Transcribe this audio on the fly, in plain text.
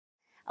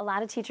A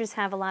lot of teachers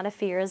have a lot of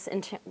fears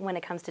when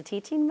it comes to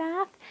teaching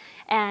math,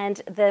 and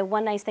the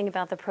one nice thing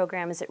about the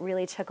program is it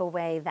really took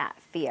away that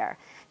fear.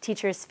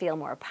 Teachers feel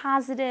more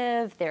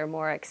positive, they're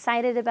more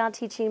excited about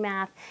teaching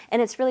math, and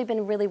it's really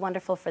been really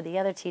wonderful for the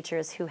other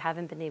teachers who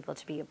haven't been able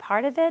to be a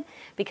part of it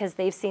because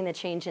they've seen the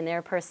change in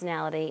their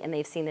personality and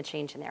they've seen the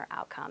change in their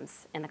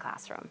outcomes in the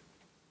classroom.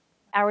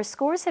 Our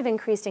scores have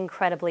increased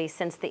incredibly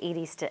since the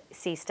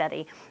EDC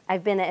study.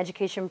 I've been an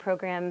education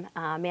program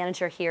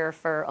manager here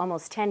for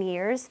almost 10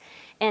 years,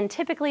 and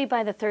typically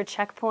by the third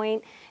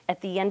checkpoint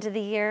at the end of the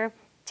year,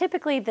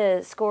 typically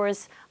the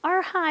scores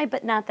are high,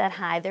 but not that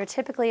high. They're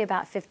typically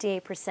about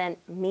 58%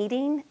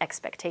 meeting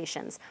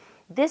expectations.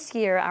 This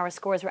year, our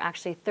scores were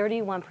actually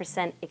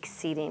 31%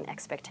 exceeding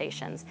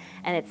expectations,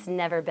 and it's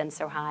never been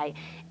so high.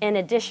 In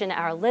addition,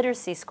 our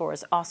literacy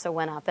scores also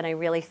went up, and I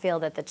really feel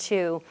that the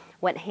two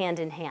went hand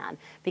in hand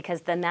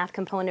because the math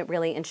component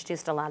really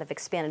introduced a lot of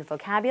expanded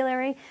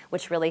vocabulary,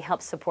 which really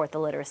helped support the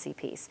literacy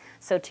piece.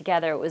 So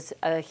together, it was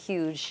a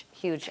huge,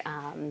 huge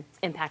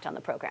impact on the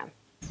program.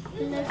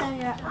 Look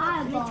at your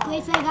eyeball.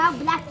 Wait, so I got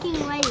black and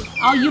white.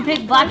 Oh, you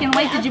picked black and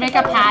white. Did you make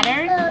a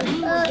pattern?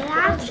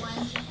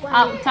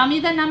 Tell me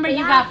the number you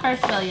got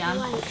first, William.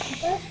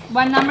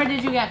 What number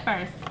did you get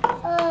first?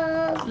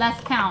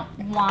 Let's count.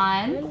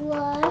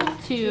 1,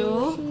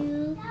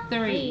 2,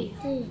 3.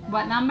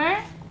 What number?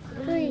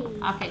 3.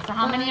 Okay, so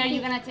how many are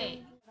you going to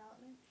take?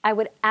 I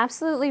would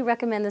absolutely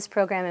recommend this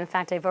program. In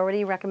fact, I've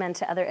already recommended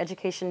to other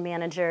education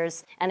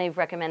managers, and I've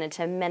recommended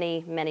to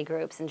many, many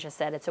groups and just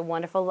said it's a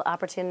wonderful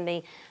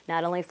opportunity,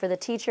 not only for the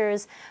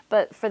teachers,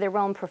 but for their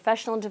own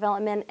professional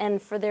development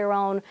and for their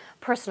own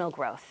personal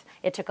growth.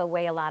 It took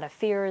away a lot of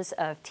fears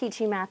of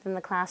teaching math in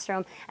the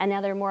classroom, and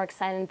now they're more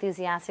excited and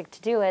enthusiastic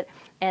to do it,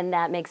 and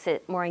that makes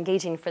it more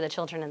engaging for the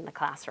children in the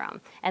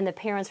classroom. And the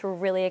parents were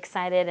really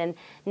excited, and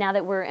now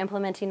that we're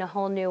implementing a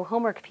whole new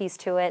homework piece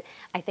to it,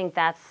 I think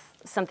that's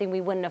something we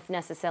wouldn't have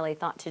necessarily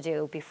thought to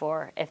do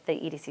before if the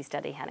EDC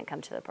study hadn't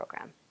come to the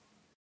program.